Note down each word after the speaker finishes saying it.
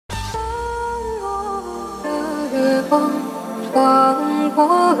光穿过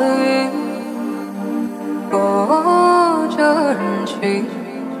云，躲着人群，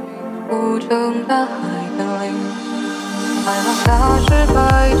护着大海的鳞。海浪打湿白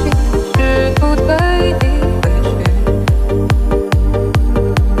鲸，试图对你回去。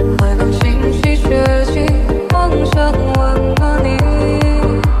海浪清晰血迹，妄想温暖你。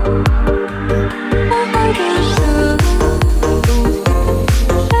我还不是不停，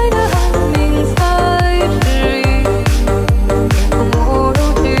谁的安宁才是意？天空没入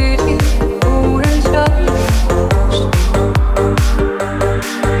寂静，无人将你呼吸。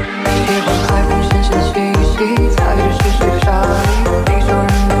喜欢海风咸咸气息，踩着湿湿的沙砾，地上人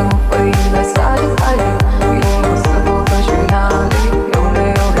们的回忆来洒进海里。永远似火会去哪里？有没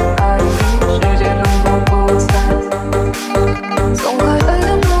有人爱你？世界能否不再？总爱被冷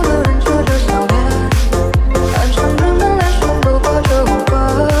漠的人遮着笑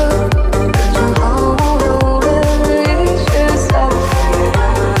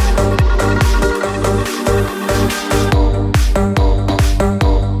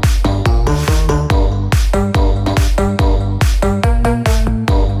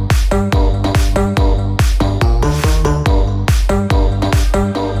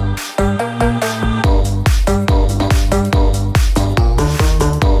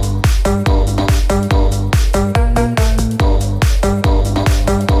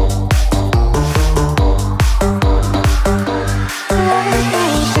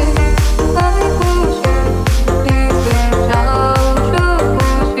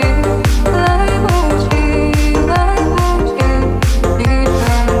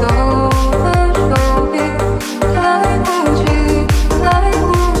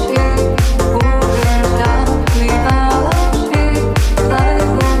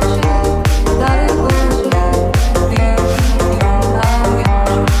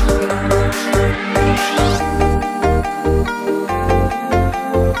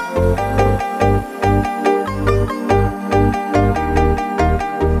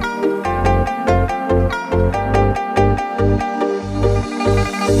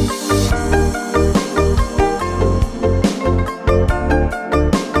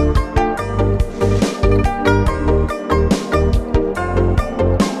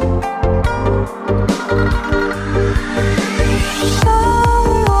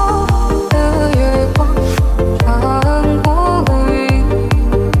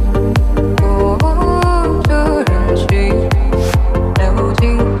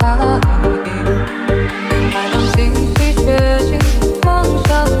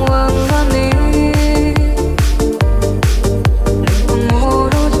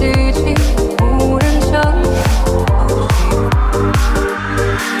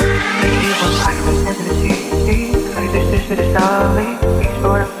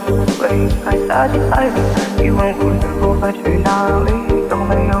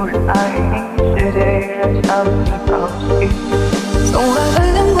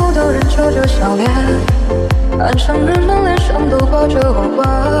脸，看成人们脸上都挂着无关，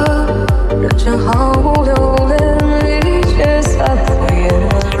人间毫无留恋，一切散飞。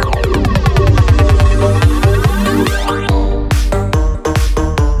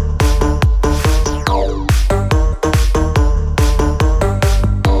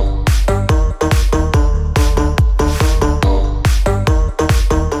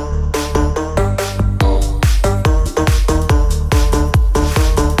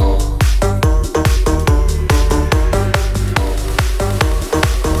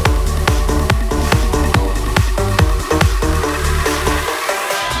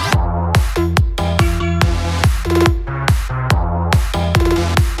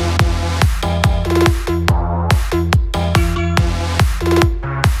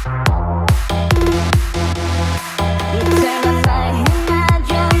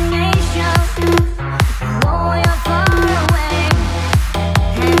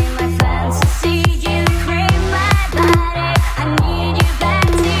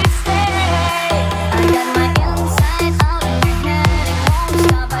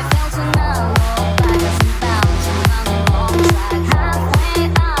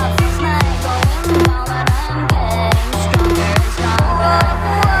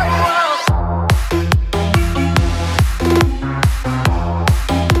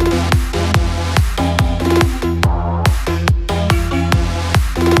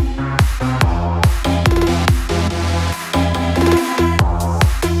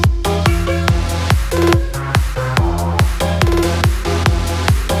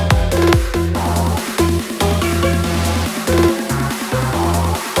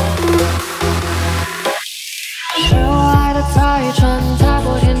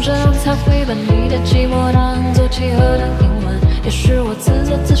契合的英文。也许我自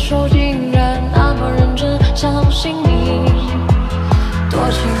作自受，竟然那么认真相信你，多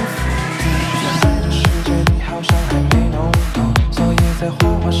幸福。现在的世界你好像还没弄懂，所以在花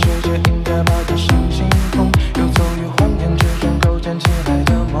花世界应该抱着上心痛，游走于谎言之中构建起来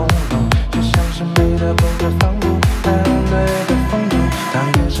的朦胧，就像是美的不可方物，暗对的风度。当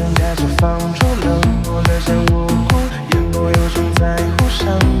眼神开始放出冷漠，略显无辜，淹没有种在乎上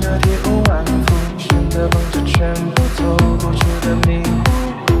的体无完肤，选择放着全部走不出的迷雾。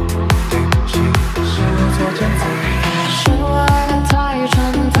对不起，是我作茧自缚，是我爱得太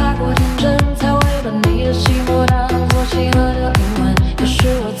蠢，太过天真，才会把你的寂寞当作契合的英文。也许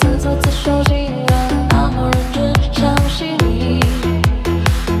我自作自受，竟然那么认真相信你，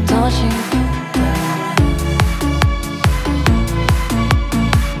多幸福。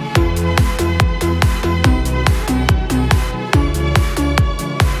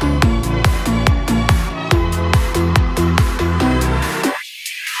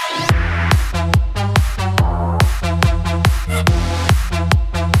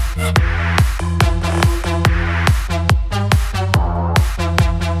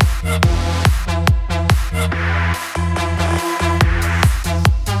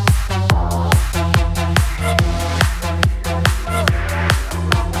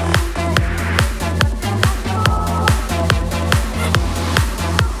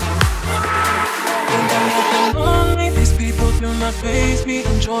Face me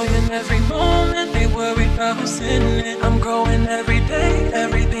enjoying every moment, they worry about who's in it. I'm growing every day,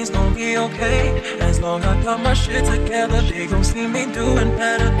 everything's gonna be okay. As long as I got my shit together, they gon' see me doing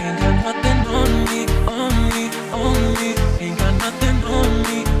better. Ain't got nothing on me, on me, on me. Ain't got nothing on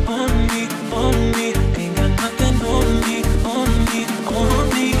me, on me, on me. Ain't got nothing on me, on me, on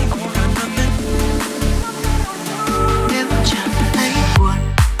me. Ain't got nothing. Nếu chẳng thấy buồn,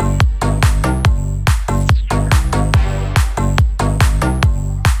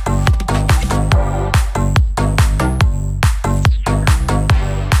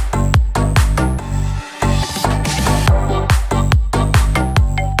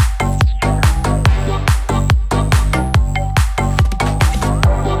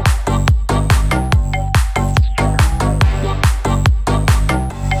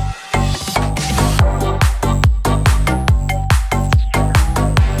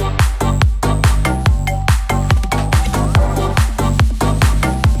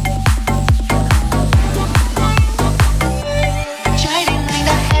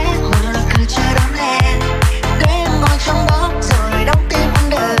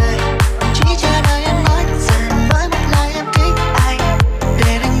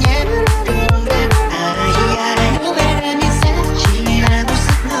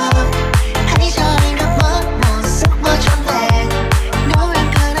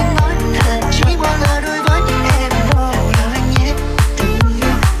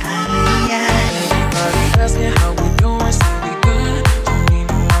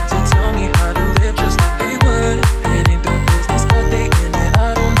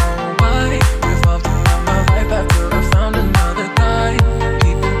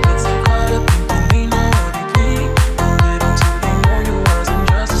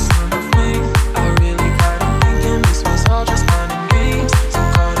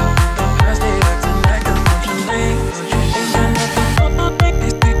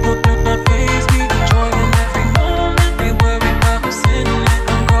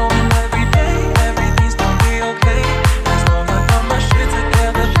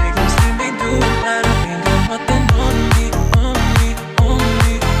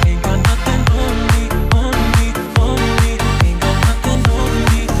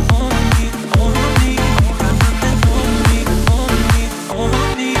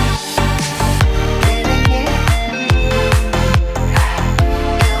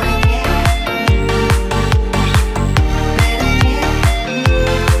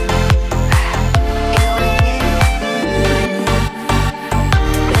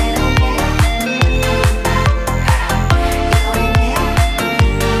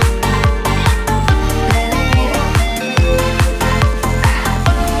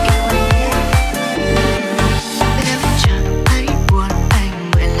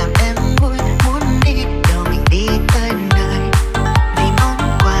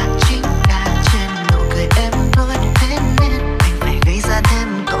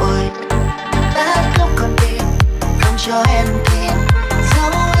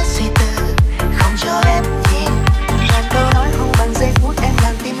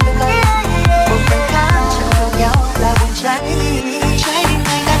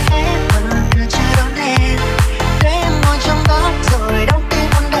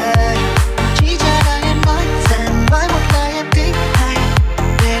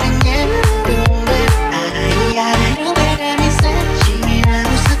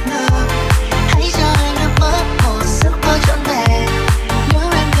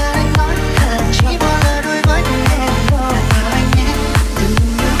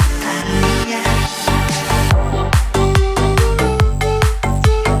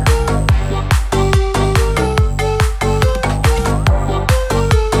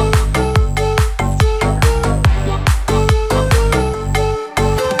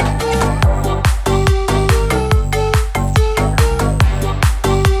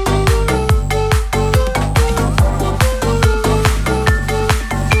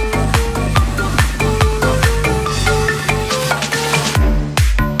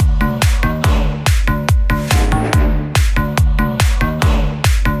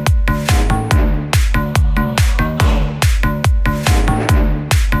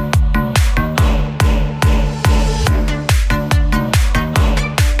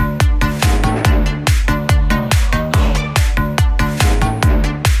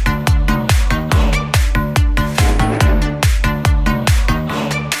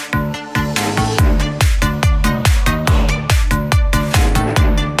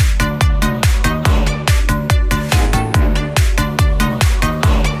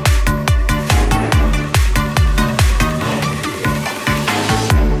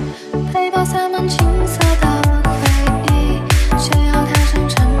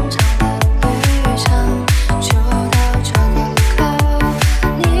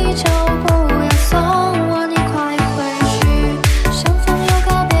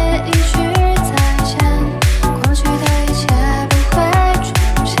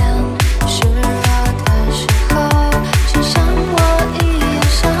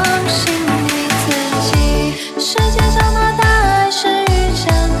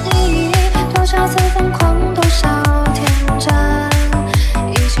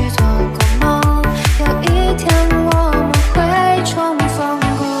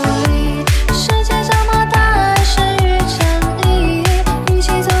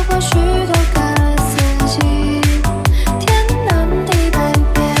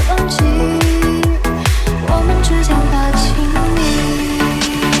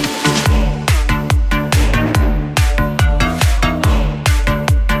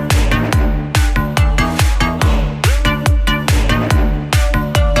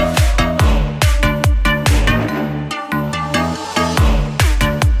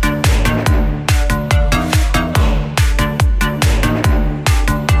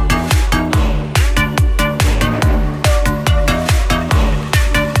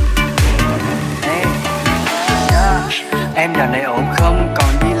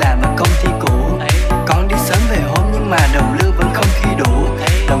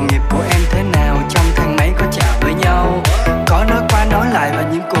 đồng nghiệp của em thế nào, trong thang máy có chào với nhau, có nói qua nói lại và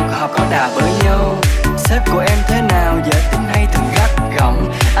những cuộc họp có đà với nhau. Sếp của em thế nào, dễ tính hay thường gắt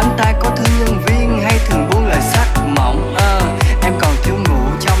gỏng, anh ta có thương nhân viên hay thường buông lời sắc mỏng. Em còn thiếu ngủ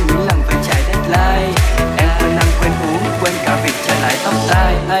trong những lần phải chạy deadline, em quên ăn quên uống quên cả việc chạy lại tóc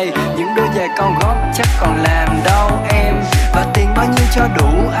tai. Những đôi giày con gót chắc còn làm đâu em, và tiền bao nhiêu cho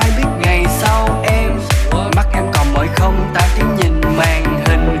đủ ai biết ngày sau em. Mắt em còn mỏi không ta thiếu nhìn màn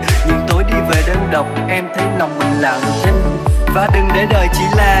hình, những tối đi về đơn độc em thấy lòng mình lặng thinh. Và đừng để đời chỉ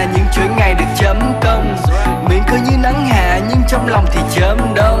là những chuỗi ngày được chấm công, miệng cứ như nắng hạ nhưng trong lòng thì chớm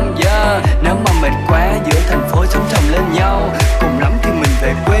đông. Nếu mà mệt quá giữa thành phố sống chồng lên nhau, cùng lắm thì mình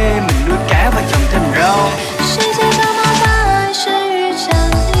về quê mình nuôi cá và trồng thêm rau. 世界这么大，爱是遇见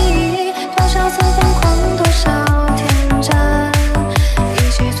你，多少次疯狂，多少天真，一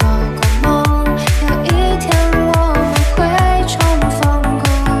起做过梦，有一天我们会重逢故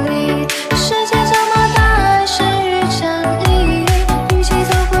里。世界这么大，爱是遇见你，一起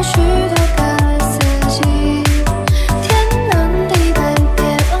走过许多个四季，天南地北别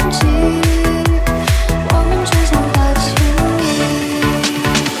忘记，我们之间的情谊。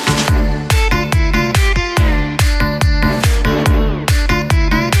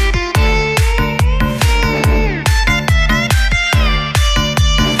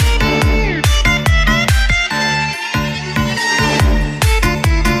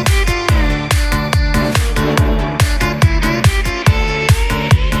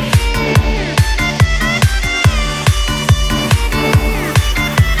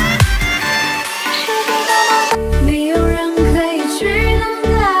没有人可以取代，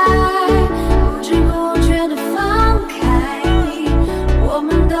不知不觉地放开你，我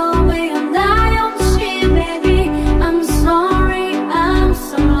们都没有那勇气 ，Baby I'm sorry I'm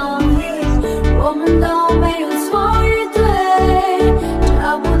so lonely， 我们都没有错与对，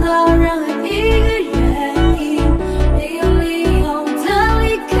找不到任何一个原因，没有理由的离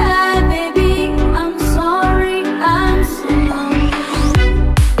开 ，Baby I'm sorry I'm so lonely。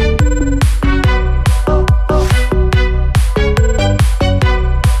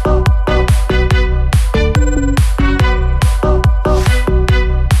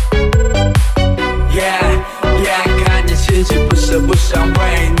看见信息不是不想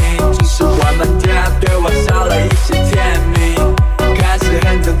为你，只是我们家对我少了一些甜蜜，开始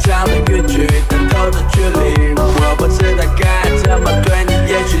很正常的语句，但透着距离，我不知道该怎么对你，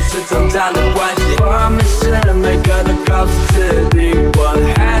也许是正常的关系。我没事，每个都告诉自己，我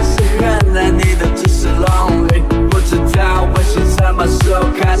还是原来你的只是 lonely， 不知道微信什么时候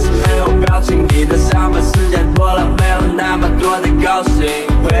开始没有表情，你的上班时间多了，没有那么多的高兴，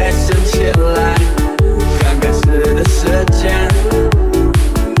会想起来刚开始的时间，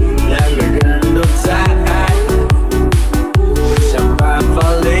两个人都在，不想办法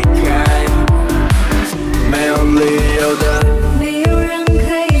离开，没有理由的。没有人可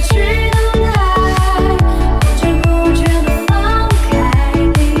以取代，不知不觉地放开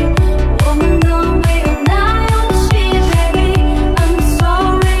你，我们都没有那勇气 ，Baby I'm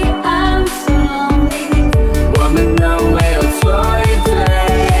sorry I'm so lonely， 我们都没有错与对。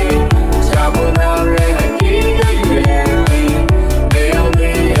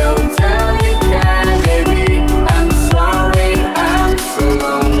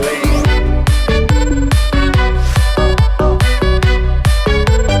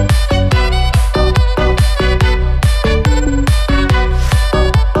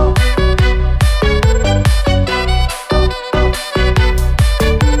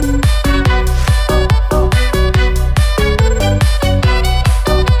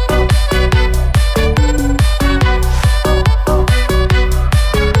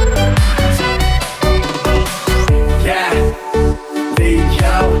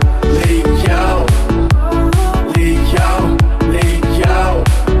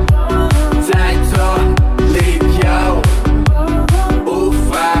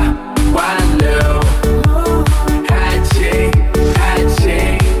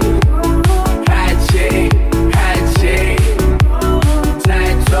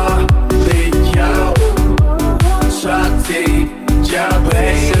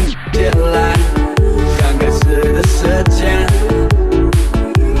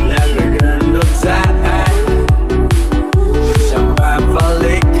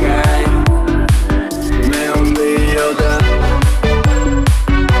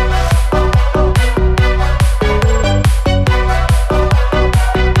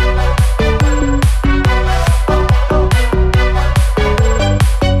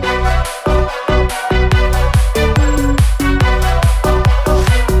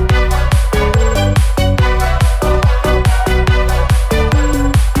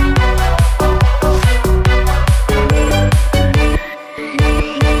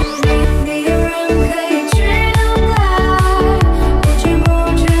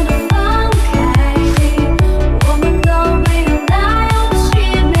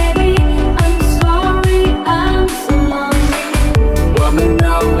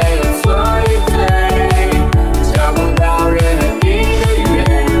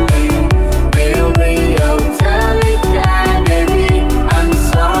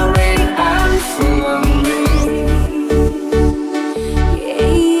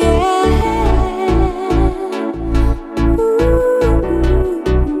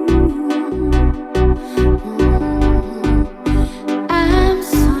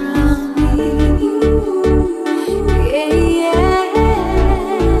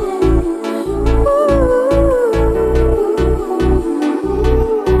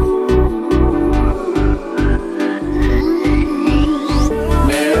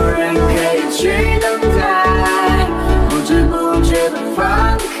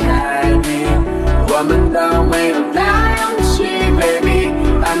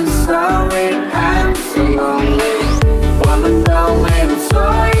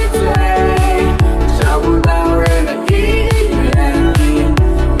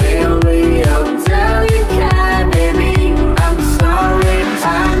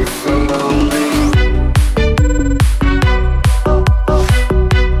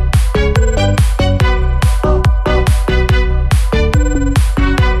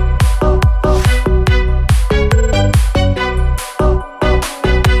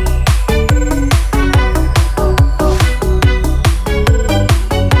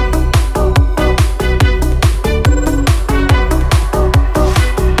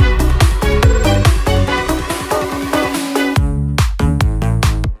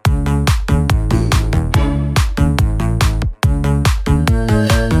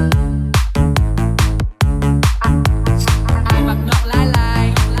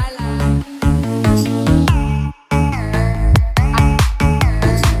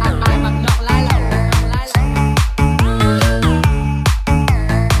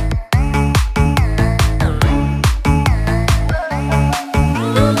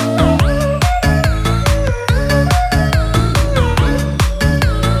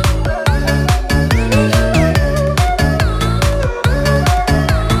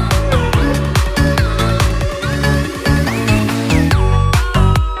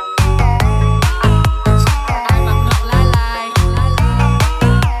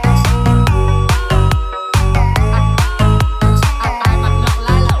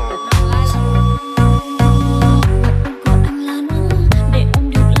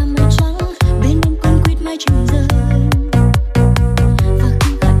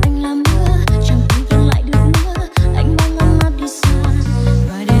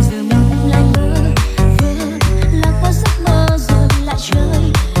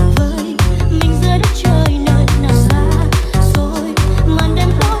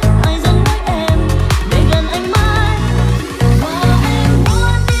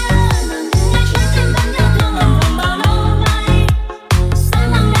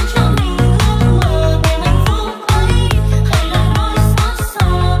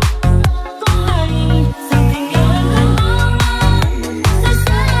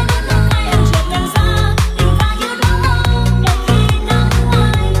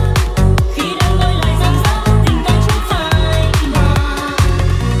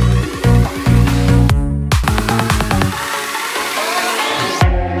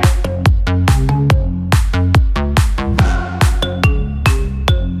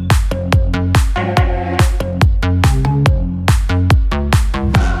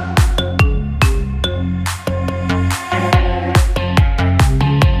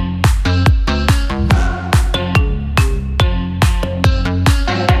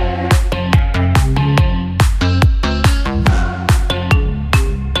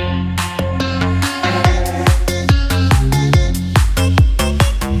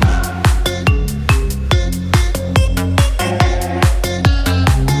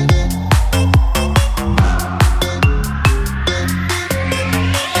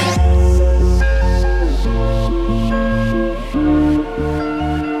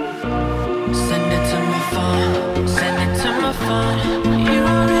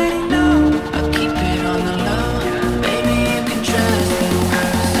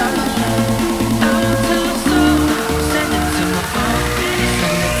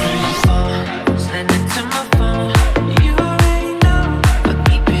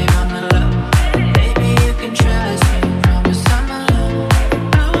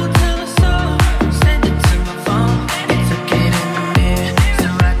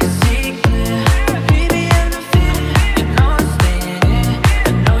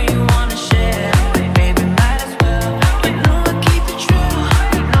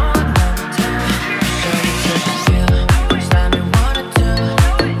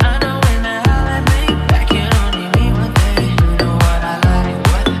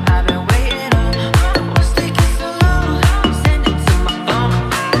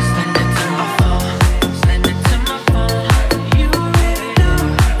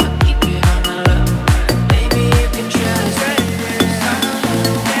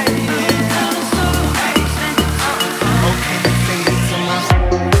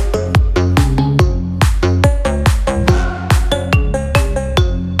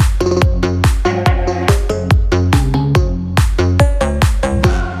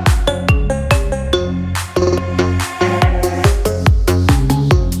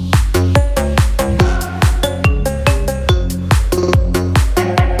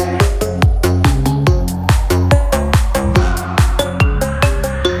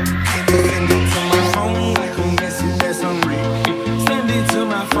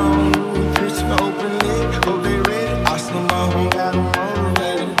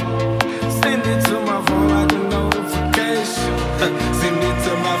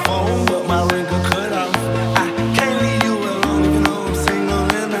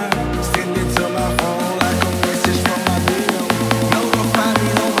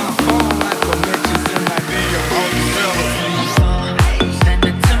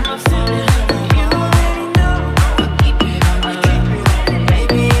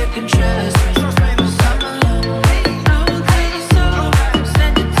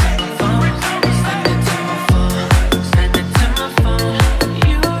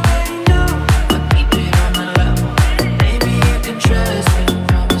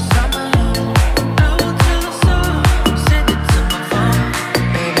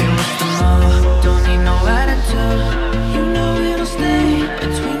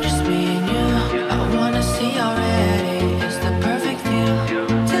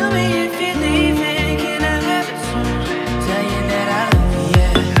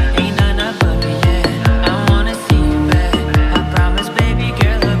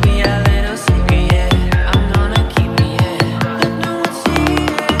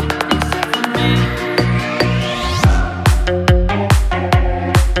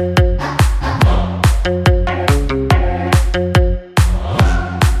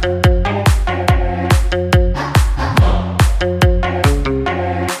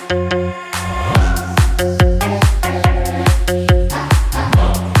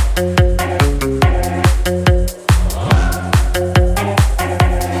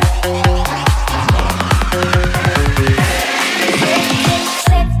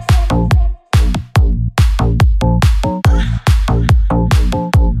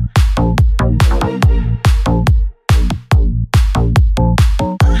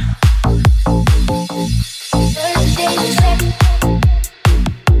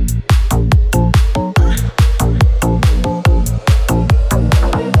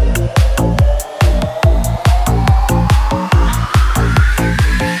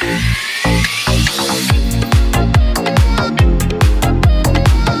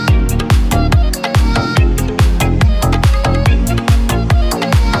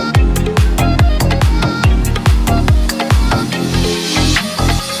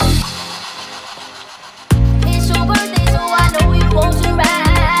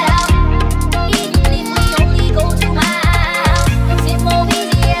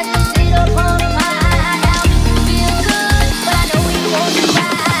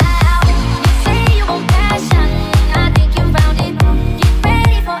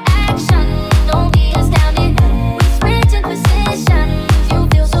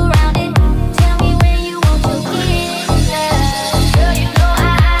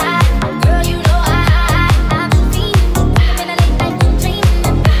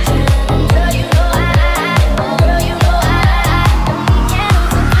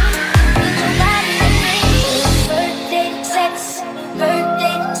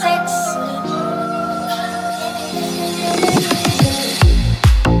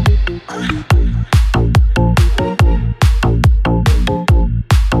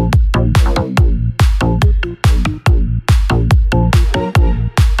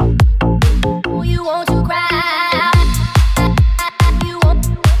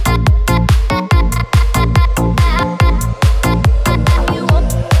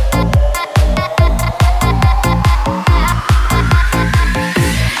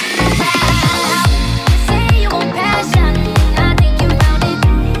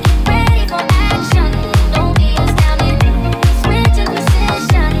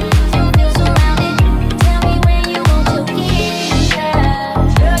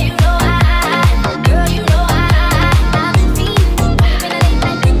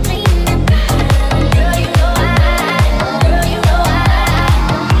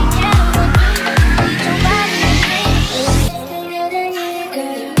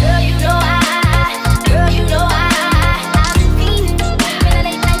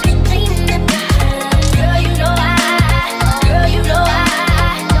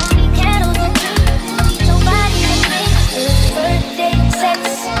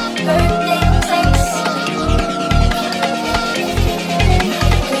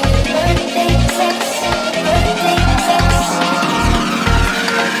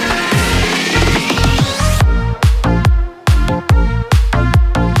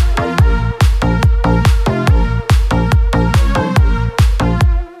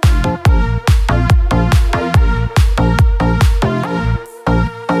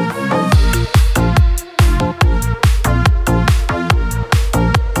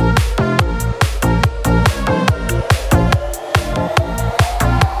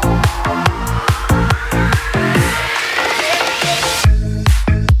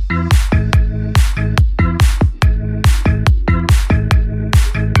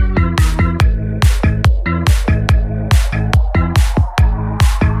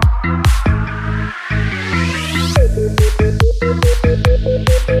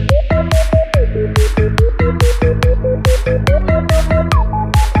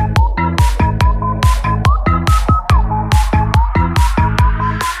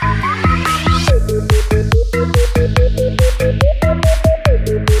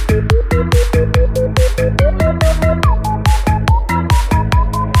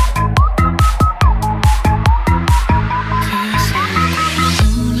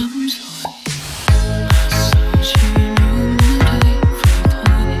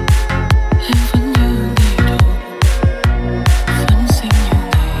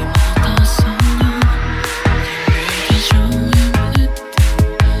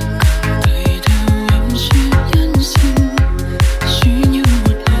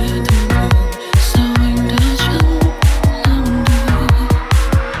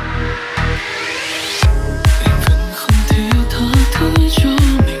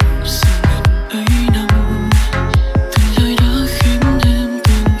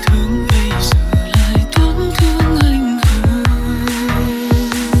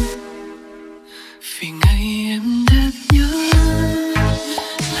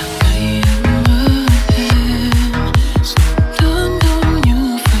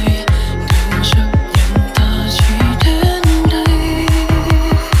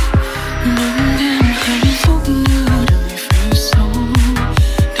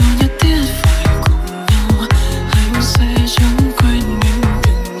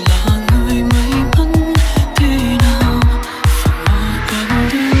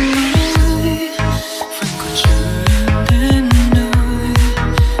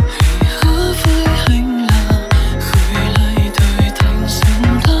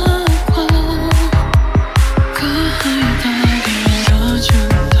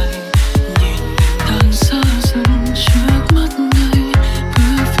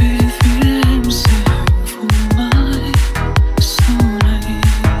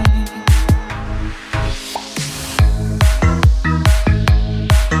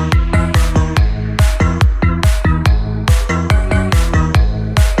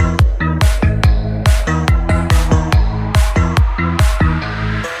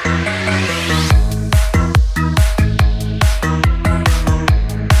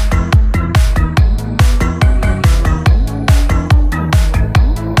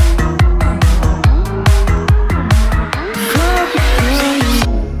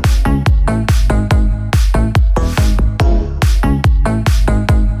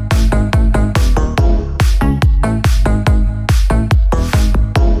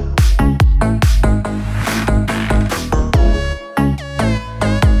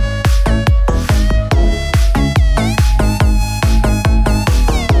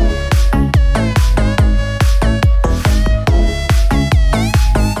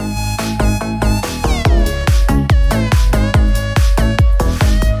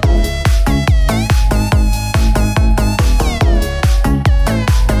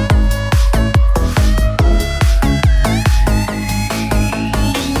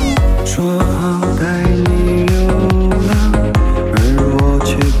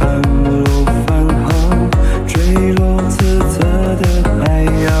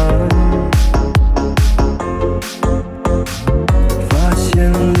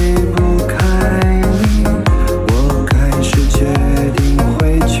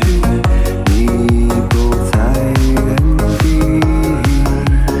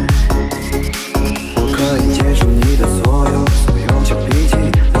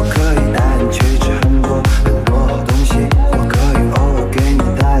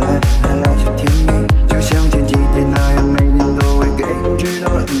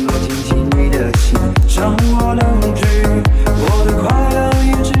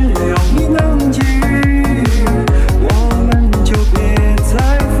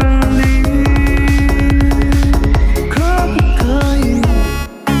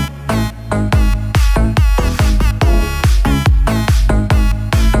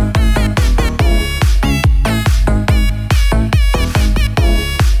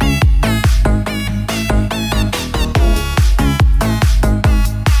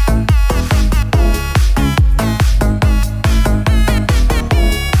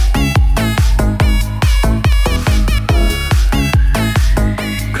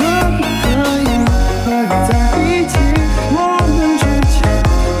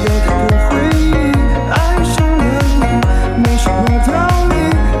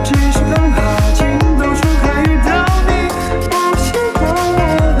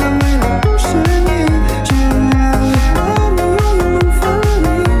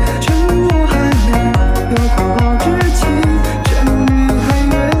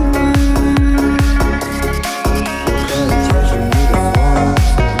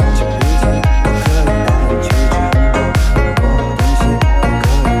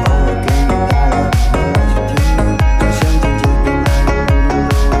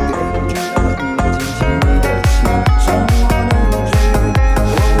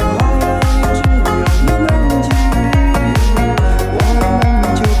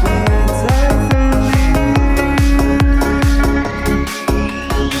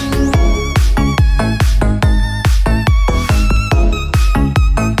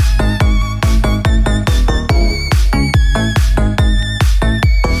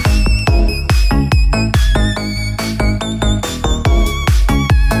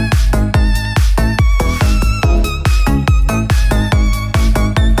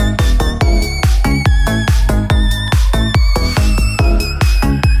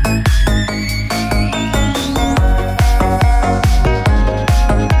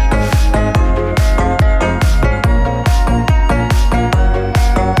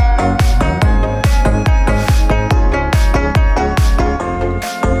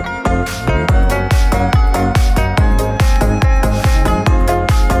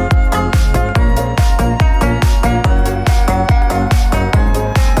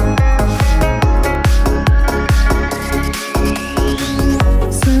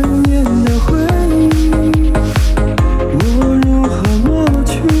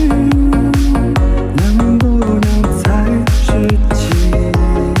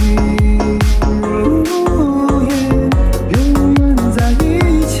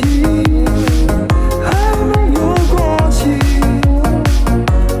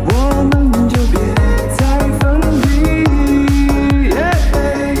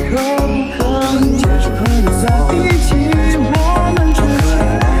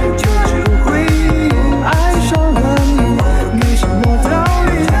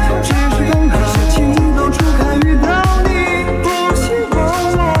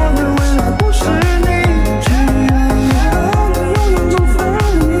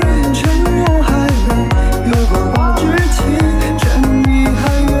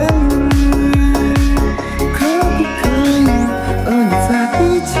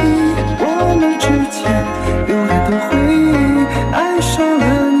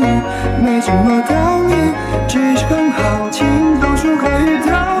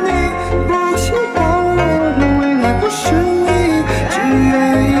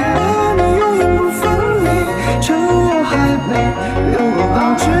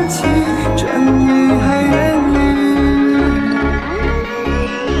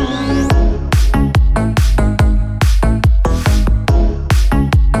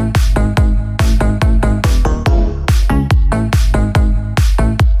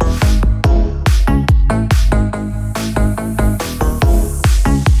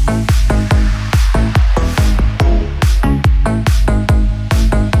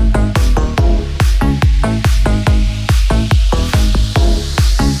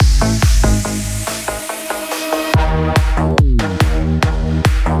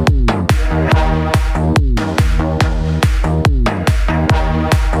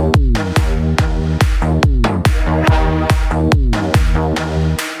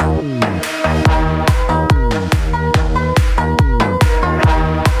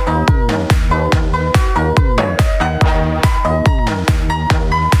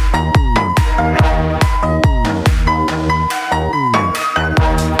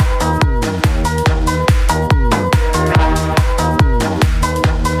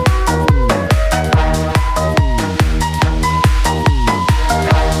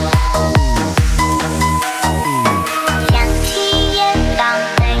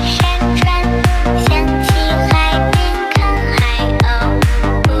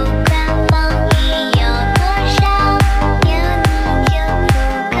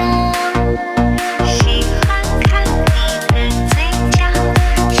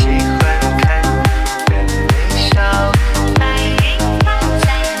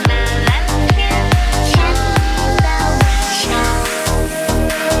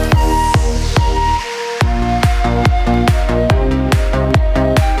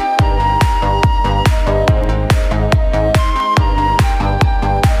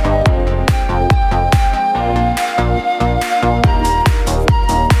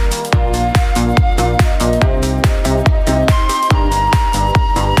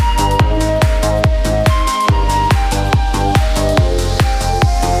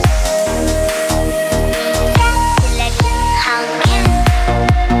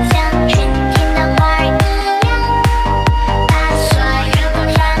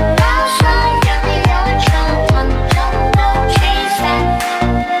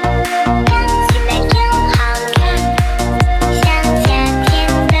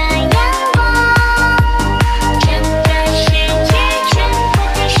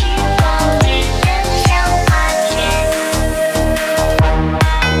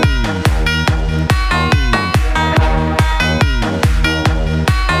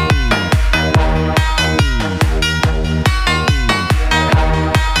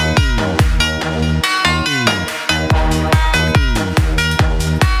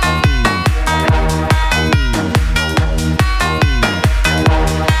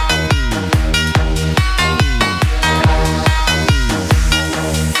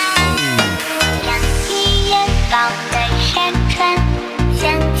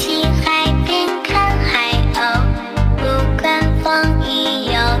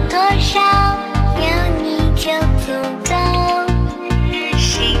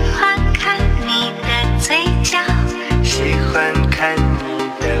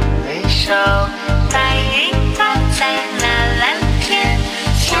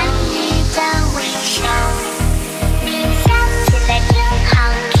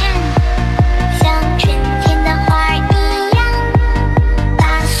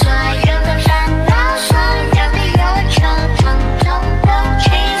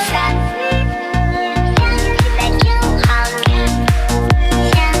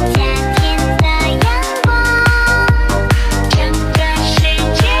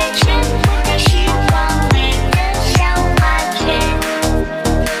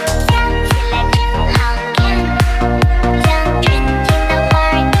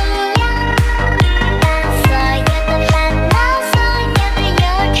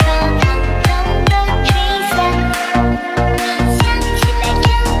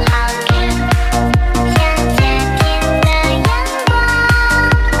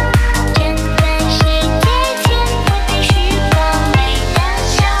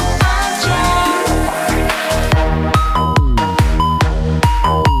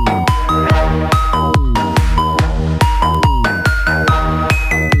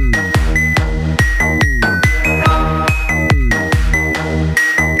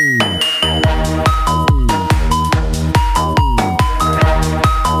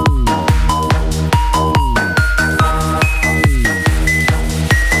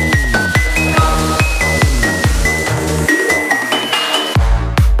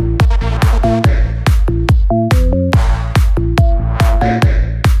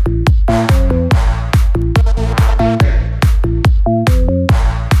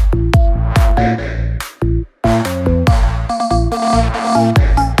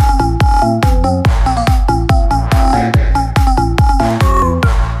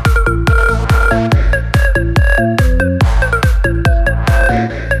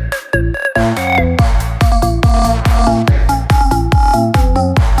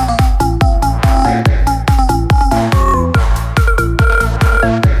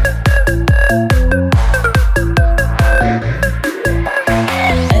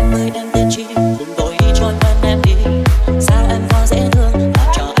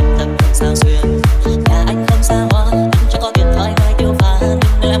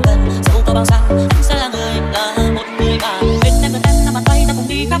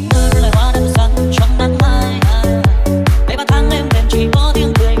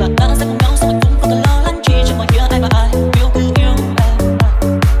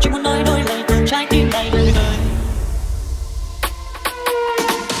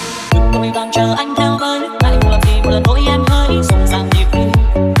chờ anh theo với lại không làm gì một lần thôi em hỡi rộn ràng nhịp đi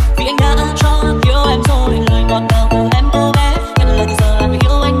vì anh đã cho yêu em rồi lời ngọt ngào từ em cô bé nhận lời từ giờ là người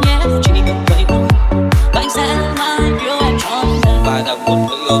yêu anh nhé chỉ cần vậy thôi và anh sẽ mãi yêu em cho em và là một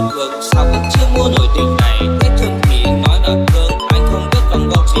người yêu thương sao vẫn chưa mua nổi tình này thế thường thì nói là thương anh không biết còn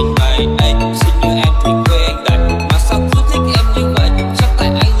góc gì này ấy xin như em thì quê anh đặt mà sao cứ thích em như vậy chắc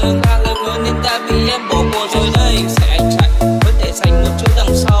tại anh lớn nên đã bị em bỏ cuộc rồi đây sẽ anh chạy vẫn để dành một chỗ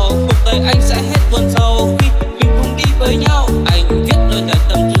đằng sau cuộc đời anh sẽ hết buồn rầu khi mình cùng đi với nhau anh viết đôi lời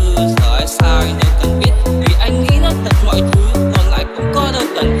tâm tư giờ ai sao anh nên cần biết vì anh nghĩ nó thật mọi thứ còn lại cũng có đâu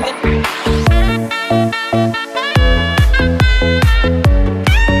cần biết.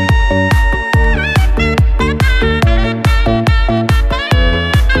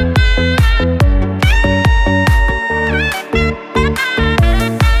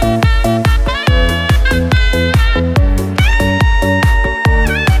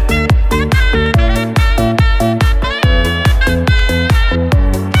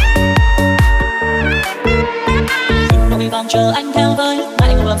 chờ anh theo với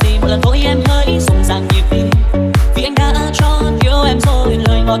lại không làm gì một lần thôi em hỡi rộn ràng nhịp đi vì anh đã cho yêu em rồi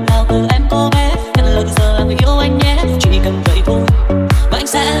lời ngọt ngào từ em cô bé nhận lời từ giờ là người yêu anh nhé chỉ cần vậy thôi và anh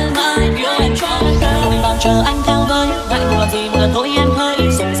sẽ mãi yêu em cho em mình đang chờ anh theo với lại không làm gì một lần thôi em hỡi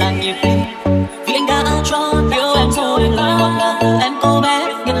rộn ràng nhịp đi vì anh đã cho yêu em rồi lời ngọt ngào từ em cô bé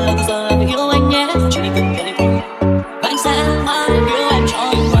nhận lời từ giờ là người yêu anh nhé chỉ cần vậy thôi và anh sẽ mãi yêu em cho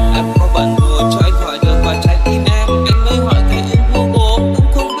em có bản đồ cho anh hỏi được vào trái tim em anh mới hỏi cái ứng vô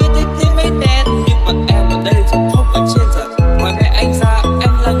cũng không biết thích thế mấy đen nhưng mà em ở đây thì không ở trên giờ ngoài mẹ anh ra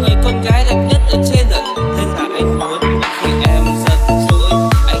em là người con gái đẹp nhất ở trên giờ nên là anh muốn khi em giận dỗi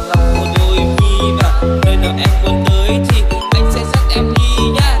anh lòng một đôi mi và nơi nào em muốn tới thì anh sẽ dắt em đi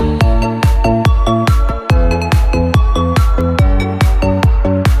nhá.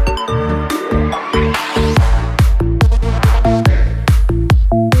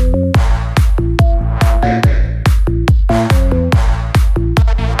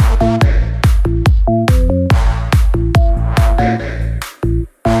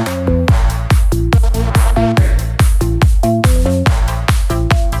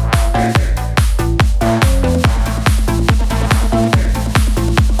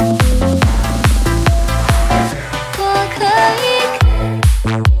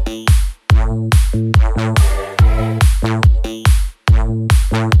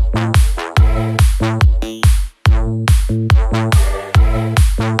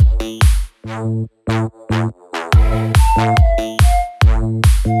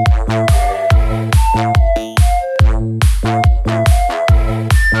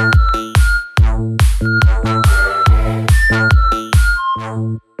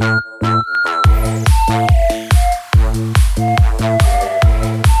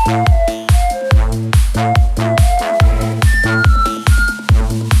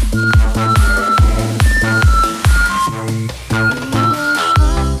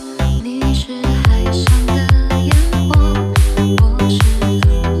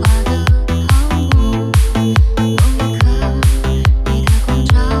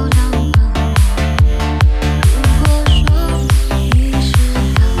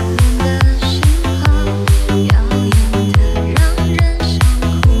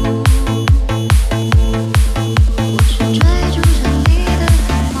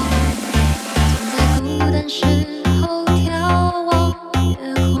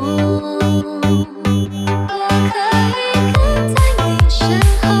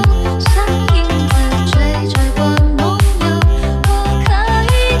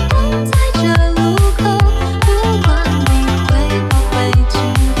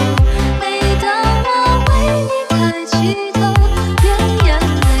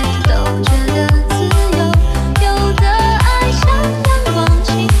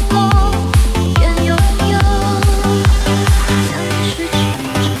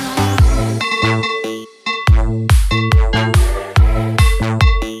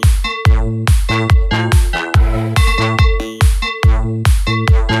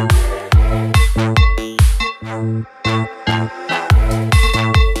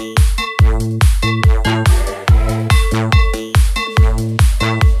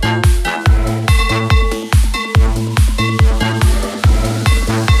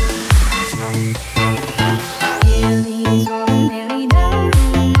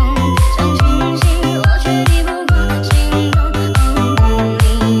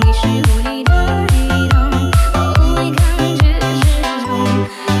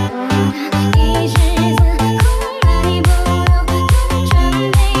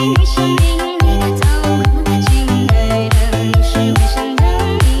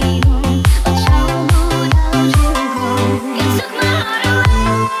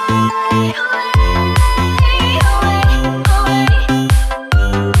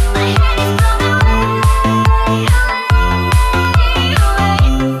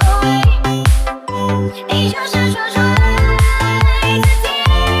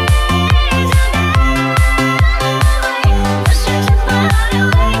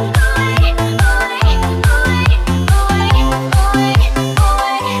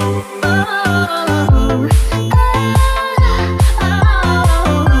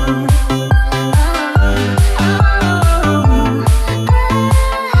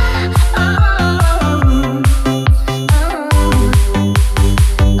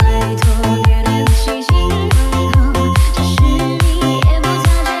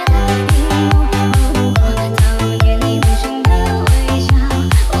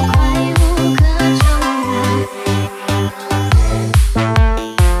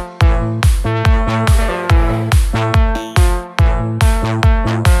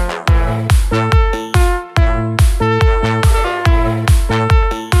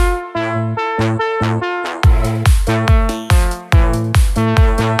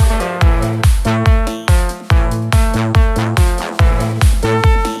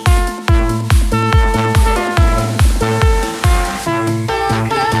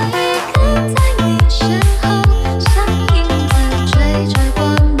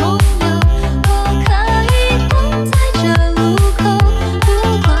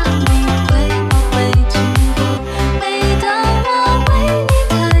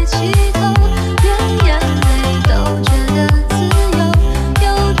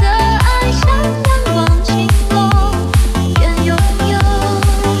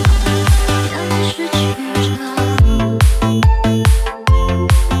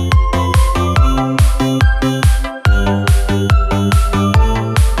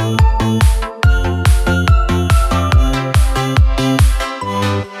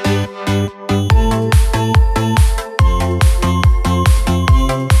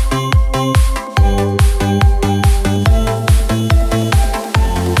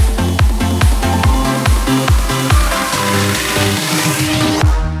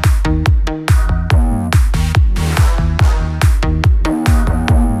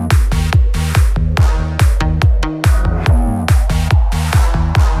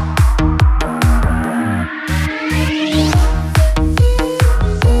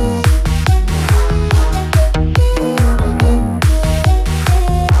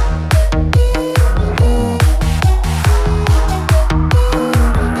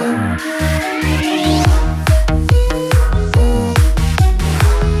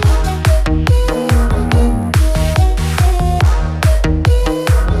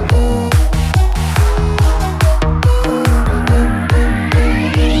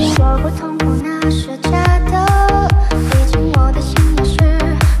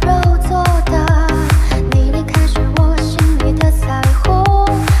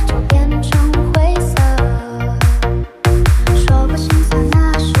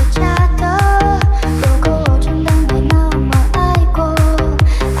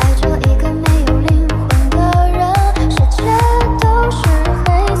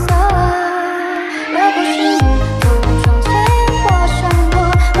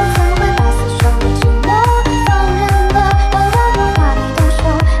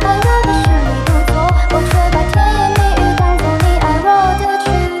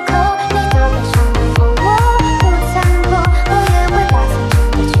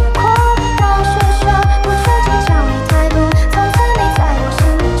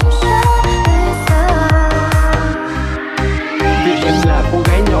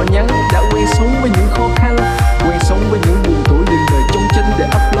 quen sống với những khó khăn, quen sống với những buồn tuổi đừng đời trong tranh để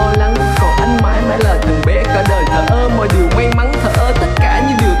ấp lo lắng. Còn anh mãi mãi là thằng bé cả đời thờ ơ mọi điều may mắn, thờ ơ tất cả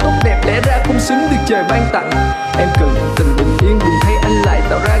những điều tốt đẹp lẽ ra không xứng được trời ban tặng. Em cần tình bình yên đừng thấy anh lại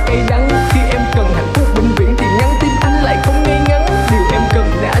tạo ra cay đắng, khi em cần hạnh phúc vĩnh viễn thì nhắn tin anh lại không ngay ngắn. Điều em cần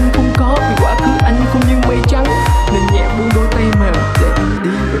là anh không có vì quá khứ anh không như mây trắng, nên nhẹ buông đôi tay mềm để anh đi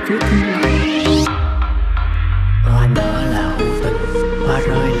về phía thiên liêng. Hoa nở là hữu tình, hoa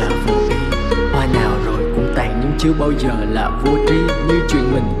rơi là vô ý, hoa nào rồi cũng tàn nhưng chưa bao giờ là vô tri. Như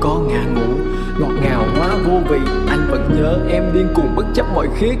chuyện mình có ngả ngủ, ngọt ngào quá vô vị, anh vẫn nhớ em điên cuồng bất chấp mọi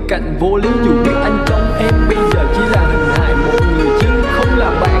khía cạnh vô lý. Dù biết anh trong em bây giờ chỉ là hình hài một người chứ không là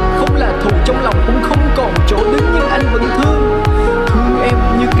bạn, không là thù, trong lòng cũng không còn chỗ đứng, nhưng anh vẫn thương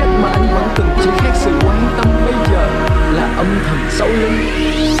em như cách mà anh vẫn từng, chỉ khác sự quan tâm bây giờ là âm thầm sau lưng.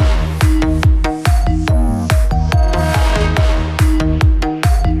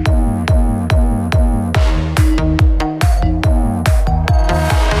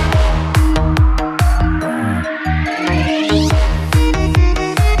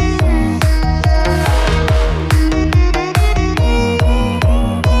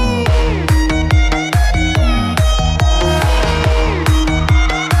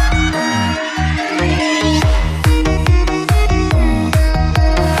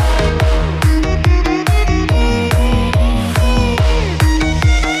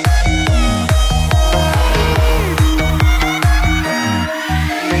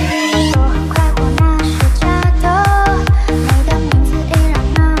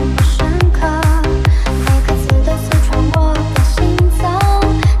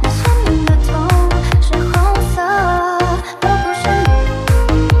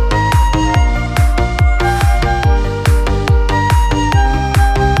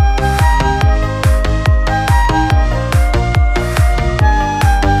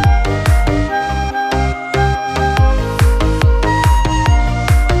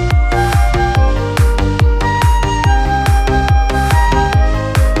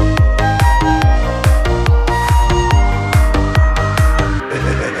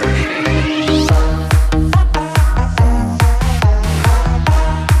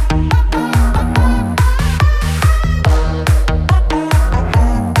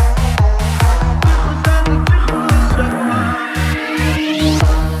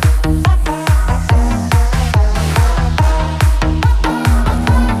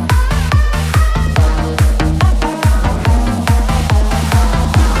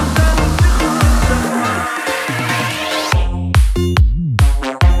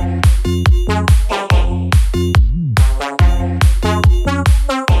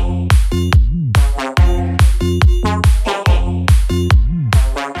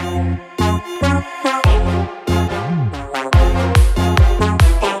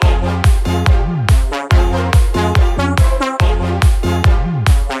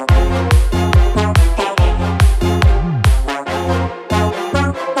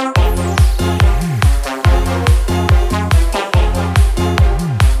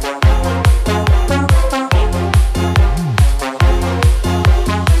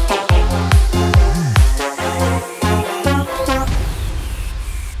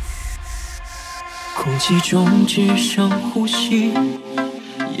气中只剩呼吸，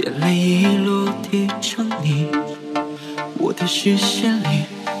眼泪已落地成泥，我的视线里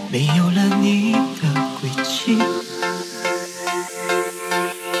没有了你的轨迹。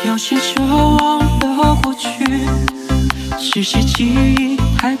要试着忘了过去，只是记忆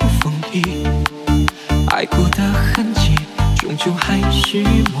太过锋利，爱过的痕迹终究还是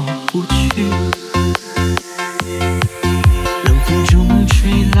抹不去。冷风中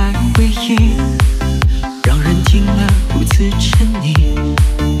吹来回忆，让人听了如此沉溺，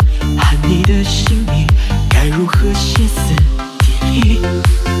喊你的姓名该如何歇斯底里？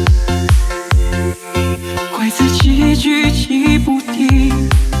怪自己举棋不定，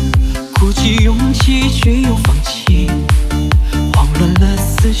鼓起勇气却又放弃，慌乱了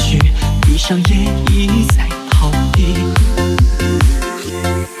思绪，闭上眼一再逃避。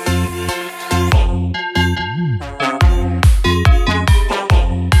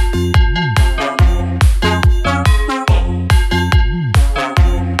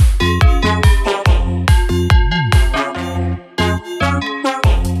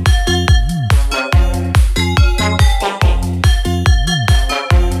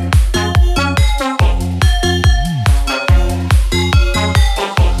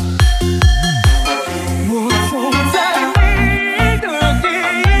我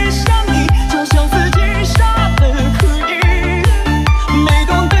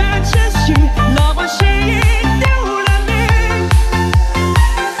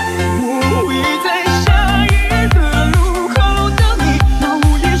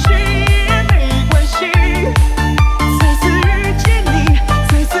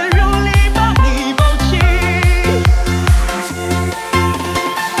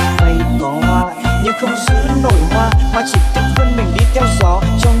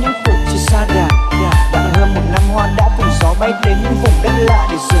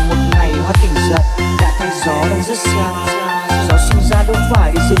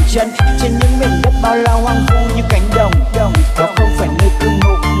chân trên những miền đất bao la hoang vu như cánh đồng. Đó không phải nơi cư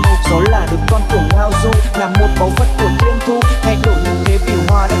ngụ, gió là đứa con của ngao du, là một báu vật của thiên thu. Thay đổi như thế vì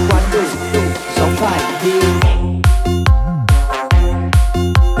hoa đã quá đủ, gió phải đi.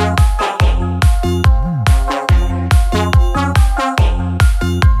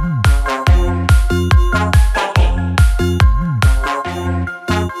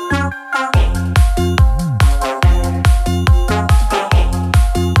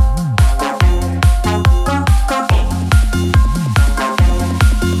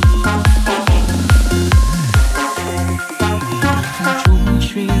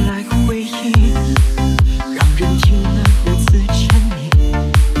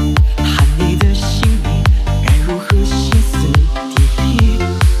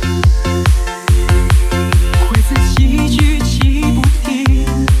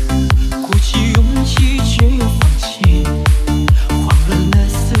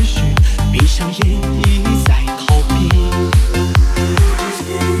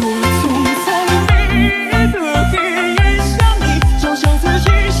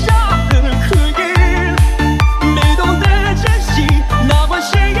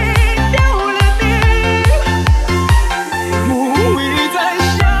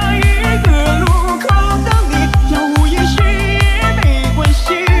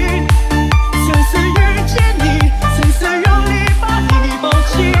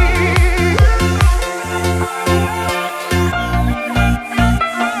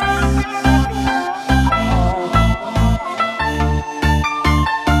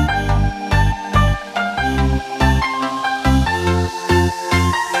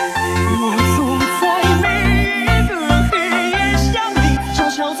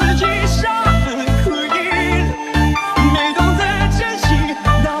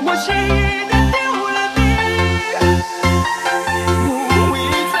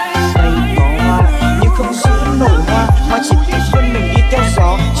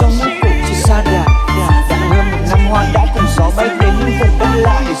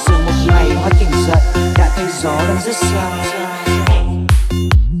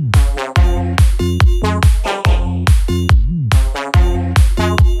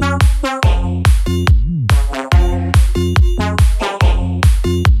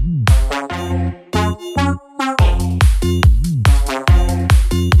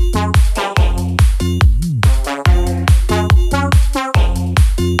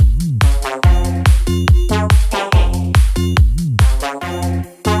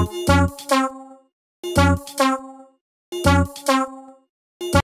 Thank you.